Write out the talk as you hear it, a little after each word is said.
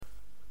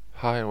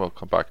Hi and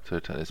welcome back to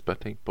the Tennis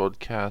Betting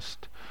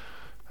Podcast.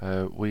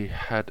 We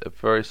had a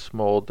very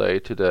small day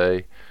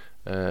today.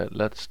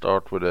 Let's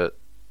start with a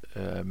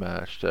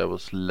match that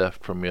was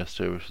left from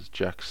yesterday, which is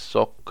Jack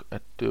Sock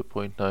at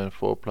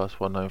 2.94 plus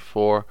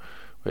 194.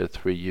 We had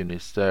 3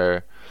 units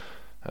there.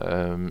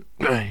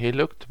 He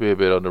looked to be a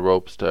bit on the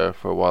ropes there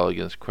for a while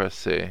against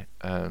Cressy.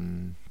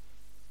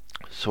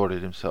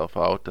 Sorted himself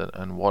out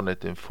and won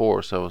it in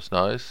 4, so that was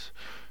nice.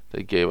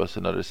 They gave us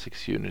another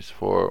 6 units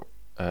for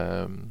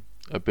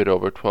a bit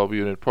over 12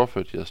 unit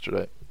profit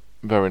yesterday.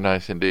 Very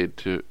nice indeed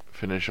to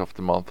finish off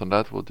the month on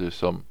that. We'll do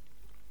some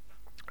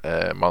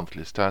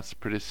monthly stats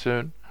pretty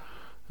soon.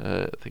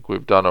 I think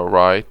we've done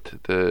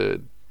alright.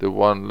 The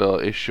one little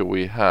issue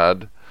we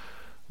had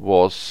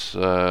was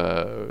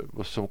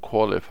some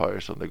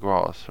qualifiers on the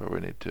grass, so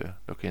we need to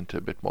look into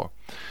a bit more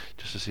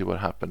just to see what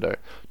happened there.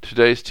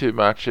 Today's 2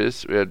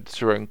 matches, we had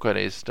Tsurenko and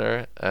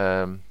Isner.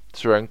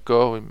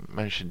 Tsurenko, we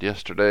mentioned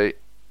yesterday,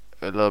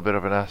 a little bit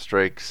of an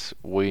asterisk.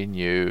 We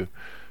knew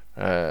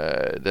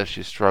that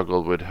she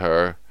struggled with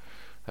her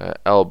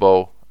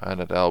elbow, and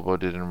that elbow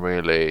didn't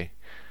really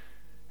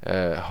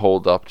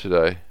hold up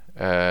today.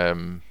 I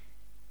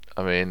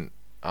mean,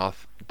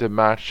 the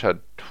match had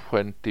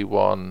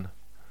 21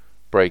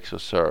 breaks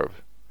of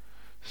serve,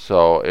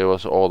 so it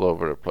was all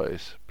over the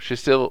place. She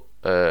still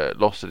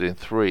lost it in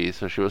 3,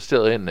 so she was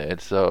still in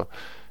it. So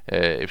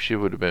if she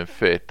would have been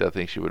fit, I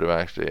think she would have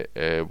actually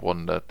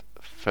won that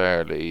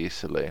fairly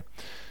easily.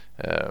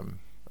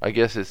 I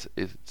guess it's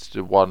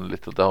the one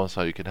little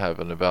downside you can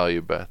have on a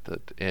value bet,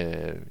 that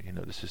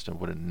the system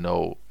wouldn't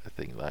know a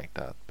thing like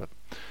that. But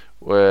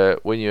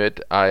when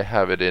I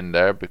have it in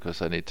there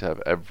because I need to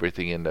have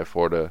everything in there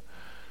for the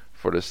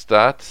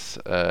stats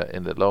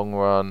in the long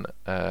run.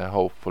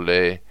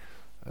 Hopefully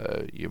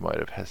you might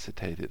have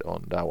hesitated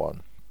on that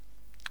one.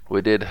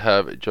 We did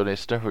have John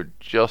Isner, who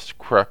just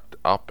crept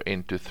up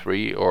into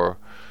 3 or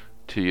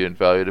 2 unit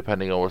value,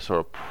 depending on what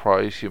sort of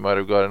price you might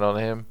have gotten on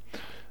him.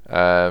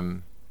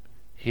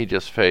 He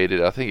just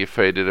faded. I think he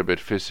faded a bit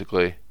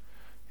physically,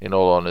 in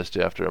all honesty,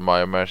 after a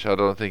Maya match. I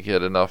don't think he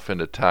had enough in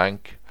the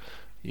tank.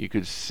 You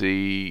could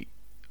see,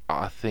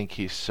 I think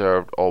he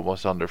served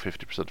almost under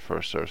 50%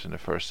 first serves in the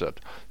first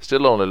set.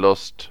 Still only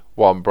lost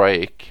 1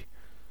 break,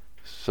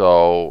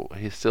 so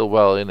he's still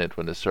well in it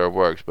when the serve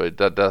works, but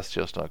that's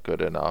just not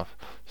good enough.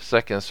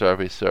 Second serve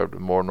he served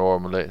more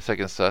normally.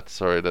 Second set,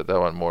 sorry, that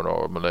went more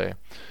normally,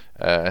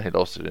 and he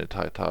lost it in a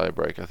tie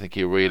break. I think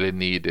he really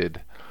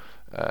needed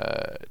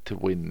to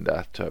win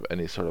that to have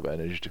any sort of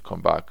energy to come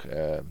back.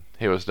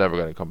 He was never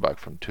going to come back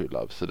from 2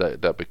 loves, so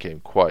that became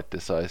quite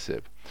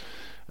decisive.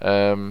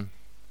 But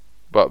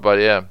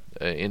yeah,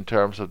 in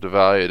terms of the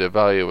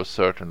value was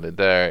certainly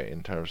there.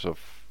 In terms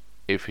of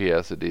if he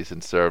has a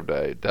decent serve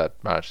day,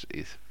 that match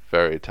is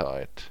very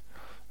tight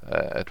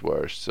at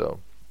worst.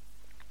 So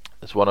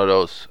it's one of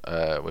those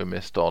we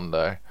missed on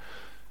there.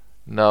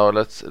 Now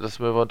let's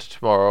move on to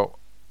tomorrow.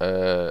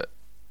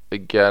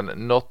 Again,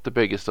 not the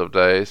biggest of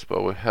days,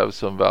 but we have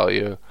some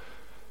value.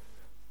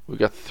 We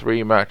got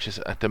 3 matches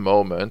at the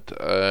moment.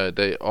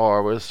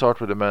 We'll start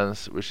with the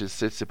men's, which is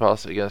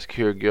Tsitsipas against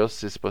Kyrgios.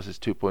 Tsitsipas is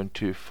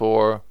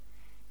 2.24.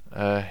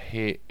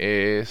 He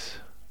is,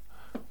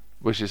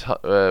 which is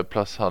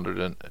plus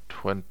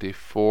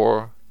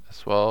 124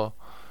 as well.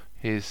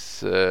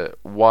 He's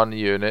 1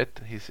 unit.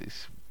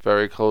 He's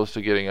very close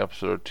to getting up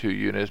sort of 2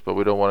 units, but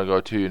we don't want to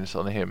go 2 units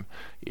on him,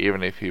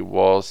 even if he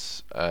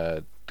was.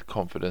 The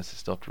confidence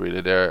is not really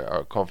there.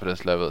 Our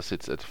confidence level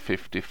sits at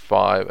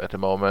 55 at the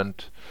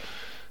moment.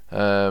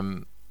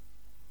 So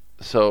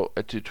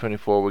at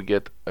 224 we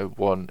get a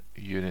 1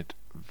 unit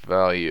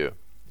value.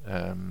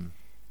 I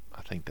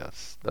think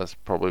that's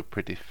probably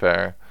pretty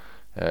fair.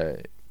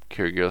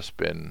 Kyrgios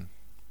been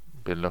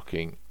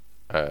looking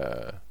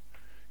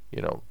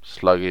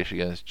sluggish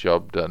against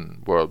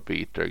Jobden, world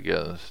beater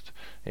against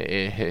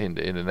in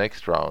the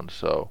next round,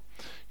 so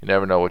you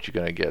never know what you're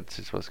going to get.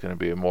 It's what's going to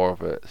be more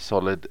of a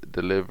solid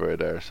delivery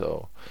there,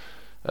 so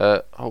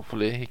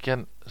hopefully he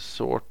can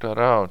sort that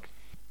out.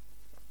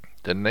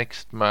 The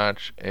next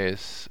match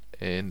is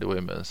in the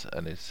women's,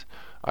 and it's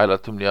Ayla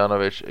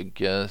Tomljanovic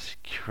against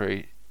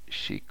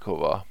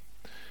Krejcikova.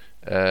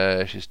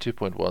 She's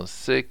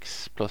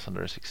 2.16 plus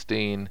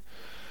 116.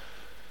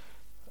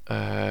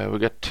 We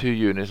got 2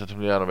 units on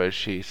Tomljanovic.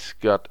 She's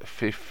got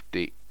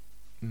 59%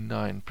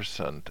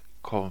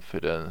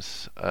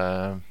 confidence.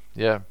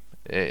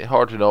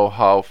 Hard to know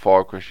how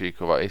far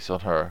Krejcikova is on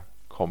her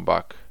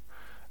comeback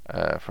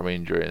from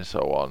injury and so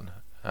on.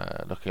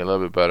 Looking a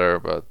little bit better,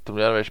 but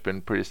Tomljanovic has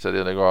been pretty steady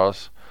on the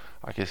grass.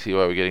 I can see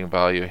why we're getting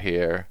value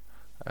here.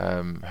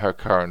 Her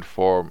current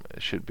form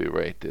should be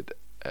rated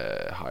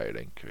higher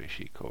than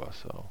Krejcikova,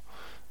 so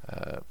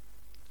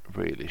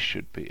really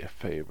should be a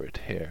favorite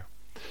here.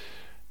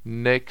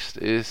 Next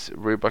is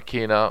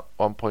Rybakina,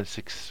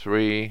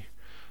 1.63.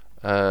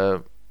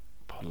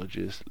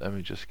 Apologies, let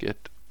me just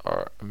get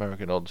our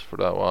American odds for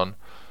that one.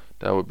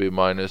 That would be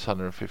minus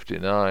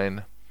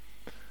 159.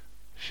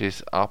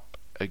 She's up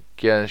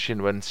against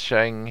Xin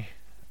Wensheng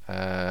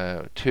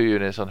 2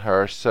 units on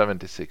her,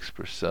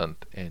 76%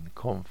 in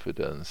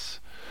confidence.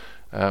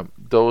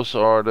 Those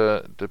are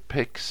the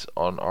picks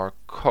on our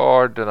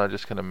card. And I'm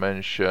just going to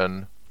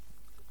mention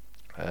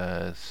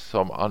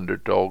some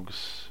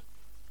underdogs,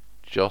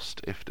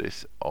 just if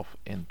this of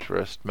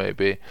interest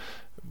maybe,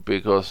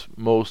 because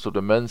most of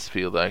the men's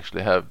field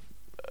actually have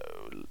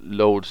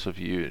loads of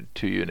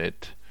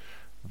 2-unit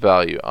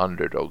value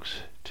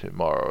underdogs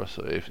tomorrow.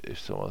 So if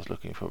someone's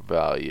looking for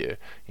value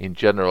in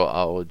general,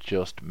 I will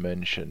just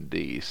mention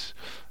these.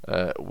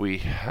 We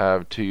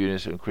have 2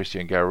 units on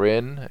Christian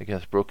Garin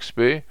against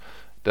Brooksby.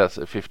 That's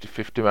a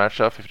 50-50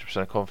 matchup,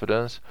 50%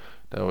 confidence.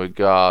 Then we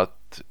got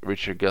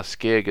Richard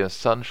Gasquet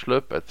against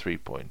Sandschlup at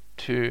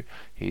 3.2.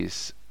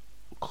 He's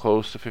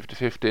close to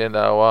 50-50 in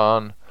that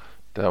one.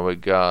 Then we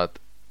got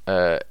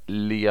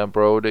Liam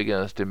Brody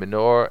against De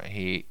Minaur.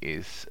 He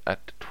is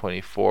at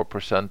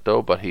 24%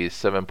 though, but he is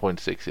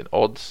 7.6 in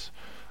odds,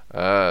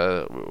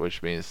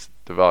 which means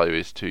the value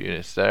is 2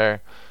 units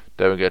there.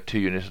 Then we got 2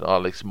 units on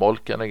Alex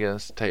Molcan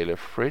against Taylor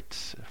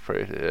Fritz.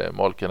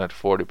 Molcan at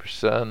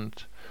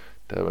 40%.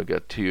 Then we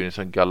got 2 units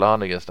on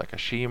Galan against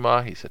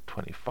Nakashima. He's at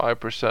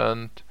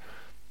 25%.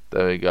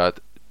 Then we got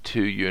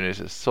 2 units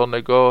at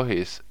Sonego.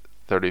 He's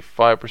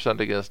 35%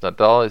 against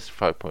Nadal. He's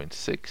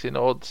 5.6 in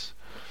odds.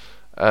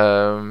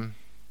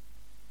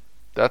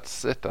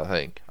 That's it, I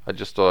think. I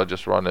just thought I'd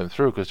just run them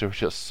through because there were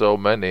just so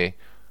many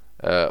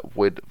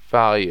with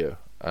value.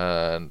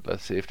 And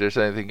let's see if there's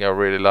anything I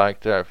really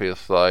like there. It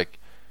feels like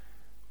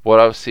what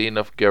I've seen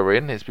of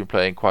Garin, he's been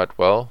playing quite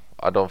well.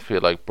 I don't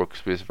feel like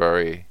Brooksby is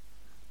very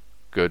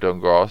good on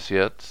grass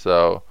yet,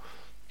 so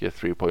your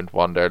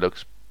 3.1 there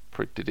looks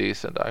pretty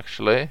decent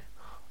actually.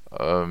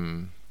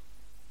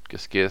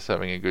 Gasquet is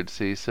having a good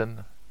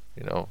season.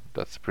 You know,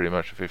 that's pretty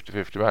much a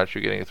 50-50 match.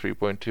 You're getting a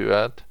 3.2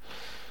 at.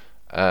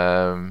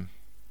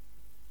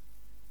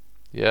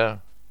 Yeah,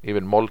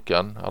 even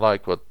Molcan, I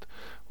like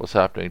what's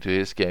happening to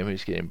his game.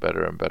 He's getting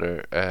better and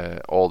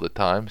better all the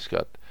time. He's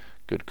got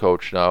good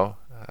coach now.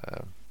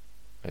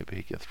 Maybe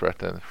he can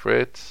threaten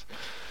Fritz.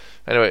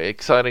 Anyway,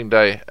 exciting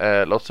day.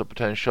 Lots of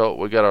potential.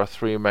 We got our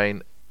 3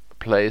 main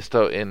plays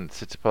though in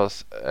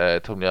Tsitsipas,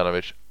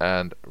 Tomljanovic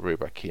and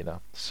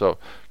Rybakina. So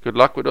good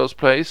luck with those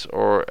plays,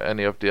 or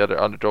any of the other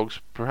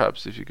underdogs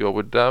perhaps if you go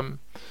with them.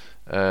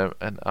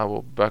 And I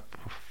will be back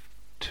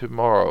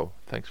tomorrow.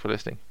 Thanks for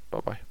listening.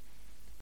 Bye bye.